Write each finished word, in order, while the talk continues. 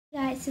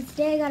guys, so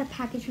today I got a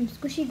package from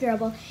Squishy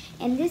Gerbil,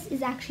 and this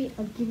is actually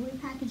a giveaway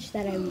package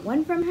that I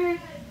won from her.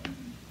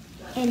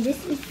 And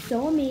this is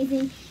so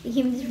amazing. It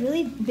came in this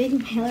really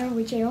big mailer,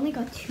 which I only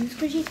got 2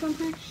 squishies from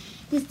her.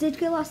 This did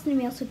get lost in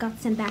the mail, so it got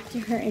sent back to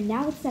her, and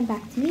now it's sent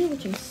back to me,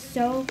 which I'm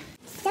so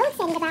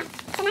excited about.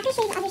 So I'm not going to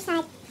show you the other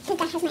side, because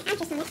that has my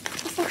address on it.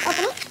 Just going to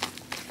open it.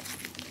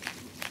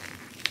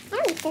 I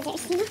don't need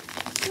scissors, you know?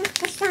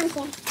 We're strong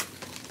here.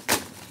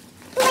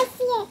 Oh, I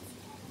see it.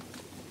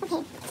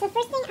 Okay, so the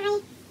first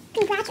thing,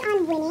 congrats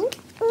on winning.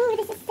 Ooh,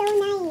 this is so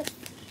nice.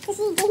 So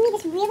she gave me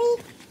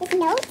this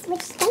note,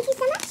 which, thank you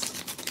so much.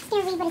 Just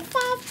gonna read what it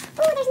says.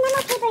 Ooh, there's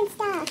memo paper and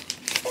stuff.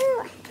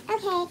 Ooh,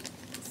 okay.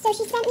 So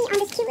she sent me on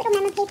this cute little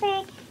memo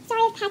paper.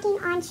 Sorry if packing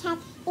on check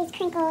is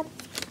crinkled.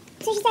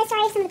 So she says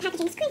sorry if some of the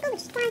packaging is crinkled,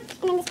 which is fine.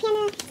 And then this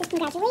panda says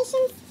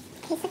congratulations.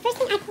 Okay, so first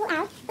thing I pull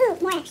out, ooh,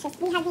 more extras.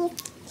 We have these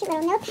cute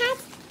little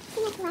notepads.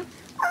 Thing I pull out.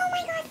 Oh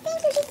my god,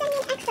 thank you, she sent me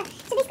an extra.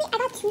 So basically I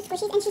got 2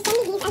 squishies and she sent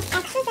me these as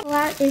extras.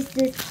 That is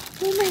this,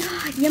 oh my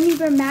god, yummy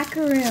bear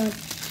macaroon.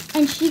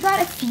 And she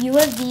got a few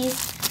of these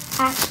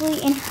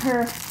actually in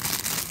her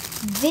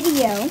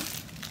video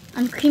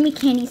on Creamy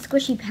Candy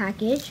squishy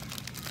package.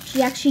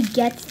 She actually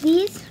gets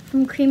these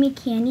from Creamy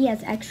Candy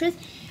as extras.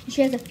 And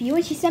she has a few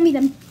and she sent me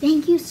them.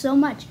 Thank you so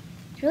much.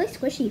 It's really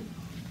squishy.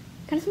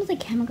 Kind of smells like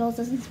chemicals,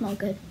 doesn't smell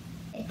good.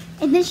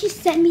 And then she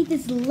sent me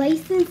this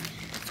licensed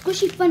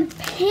Squishy Fun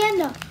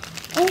Panda.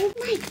 Oh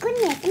my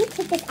goodness, let me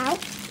take this out.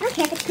 I don't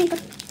care if it's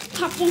crinkled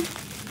packaging,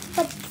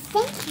 but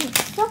thank you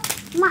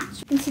so much.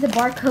 You can see the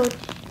barcode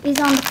is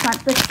on the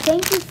front, but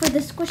thank you for the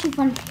Squishy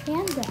Fun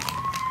Panda.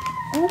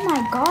 Oh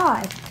my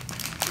god.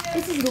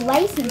 This is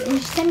licensed, and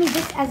she sent me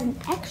this as an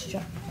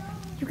extra.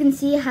 You can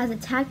see it has a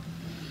tag.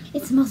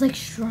 It smells like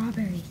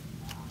strawberries.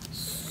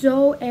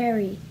 So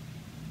airy.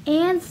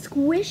 And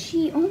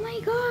squishy. Oh my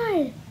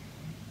god.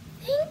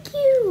 Thank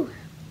you.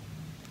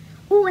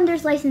 Oh, and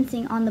there's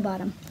licensing on the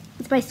bottom.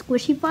 It's by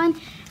Squishy Fun.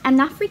 I'm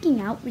not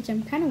freaking out, which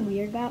I'm kind of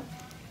weird about.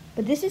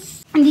 But this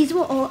is, and these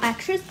were all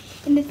extras.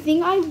 And the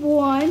thing I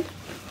won,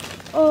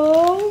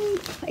 oh,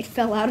 I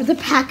fell out of the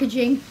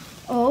packaging.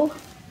 Oh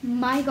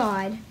my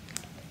god.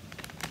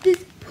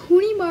 This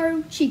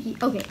Punimaru Cheeky.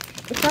 Okay,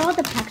 it fell out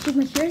the packaging,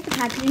 but here's the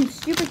packaging.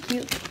 Super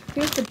cute.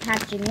 Here's the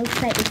packaging.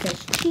 Looks like it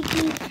says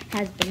Cheeky,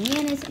 has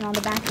bananas, and on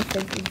the back it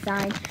says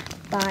designed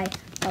by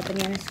a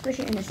banana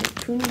squisher. And it says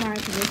Punimaru,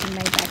 because it's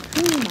made by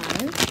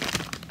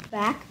Punimaru.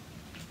 Back.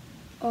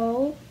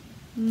 Oh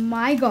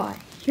my god.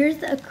 Here's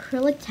the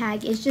acrylic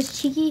tag. It's just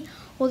Cheeky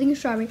holding a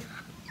strawberry.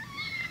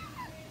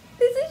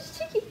 This is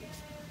Cheeky.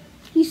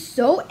 He's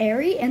so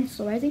airy and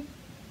so rising.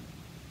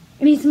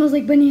 And he smells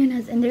like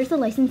bananas. And there's the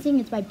licensing.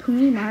 It's by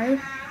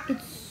Punimaru.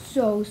 It's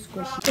so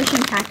squishy.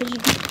 Squishy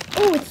packaging.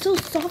 Oh, it's so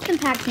soft in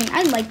packaging.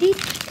 I like these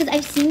because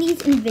I've seen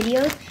these in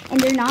videos and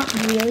they're not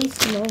really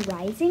slow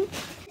rising.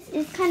 This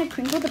is kind of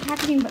crinkled, the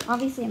packaging, but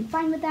obviously I'm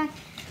fine with that.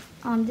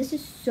 This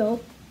is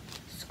so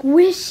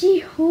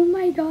squishy. Oh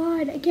my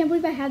god. I can't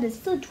believe I have this.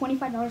 It's still a $25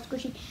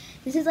 squishy.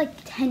 This is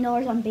like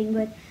 $10 on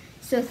Banggood.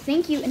 So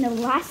thank you. And the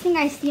last thing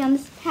I see on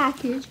this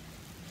package,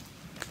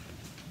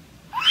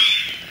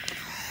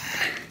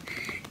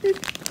 this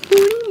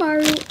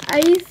Punimaru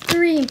ice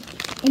cream.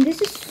 And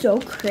this is so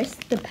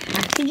crisp, the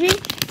packaging.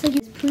 It's like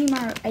this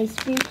Punimaru ice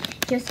cream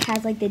just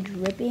has like the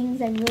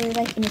drippings I really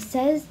like. And it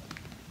says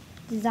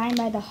designed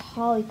by the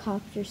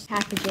helicopters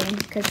packaging.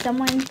 Because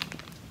someone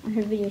on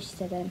her video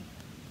said it.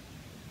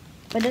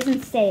 But it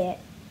doesn't say it.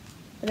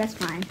 But that's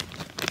fine.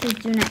 It says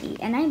do not eat.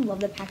 And I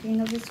love the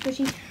packaging of this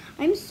squishy.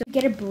 I'm so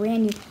get a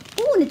brand new.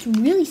 Oh, and it's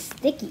really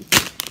sticky.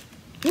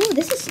 Ooh,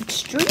 this is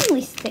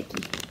extremely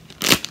sticky.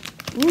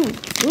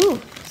 Ooh,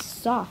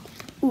 soft.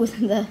 Ooh,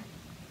 the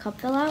cup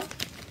fell out.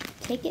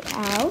 Take it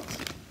out.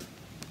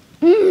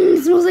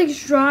 It smells like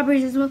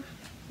strawberries. It smells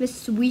like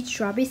sweet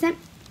strawberry scent.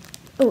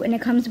 Oh, and it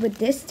comes with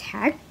this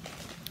tag.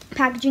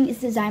 Packaging is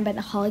designed by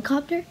the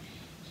helicopter.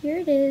 Here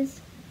it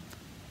is.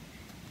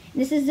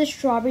 This is the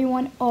strawberry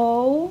one.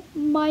 Oh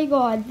my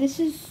god, this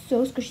is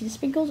so squishy. The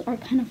sprinkles are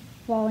kind of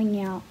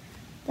falling out.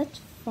 That's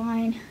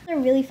fine. They're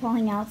really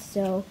falling out,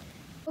 so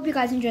hope you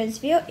guys enjoyed this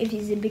video. If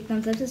you did, a big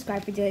thumbs up,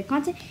 subscribe for daily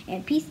content,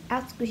 and peace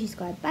out, Squishy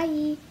Squad.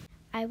 Bye.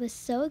 I was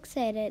so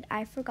excited,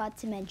 I forgot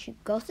to mention,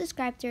 go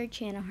subscribe to her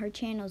channel. Her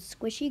channel is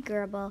Squishy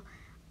Gerbil.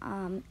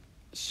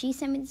 She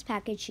sent me this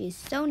package. She is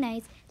so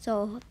nice.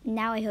 So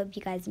now I hope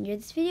you guys enjoyed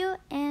this video,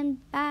 and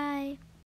bye.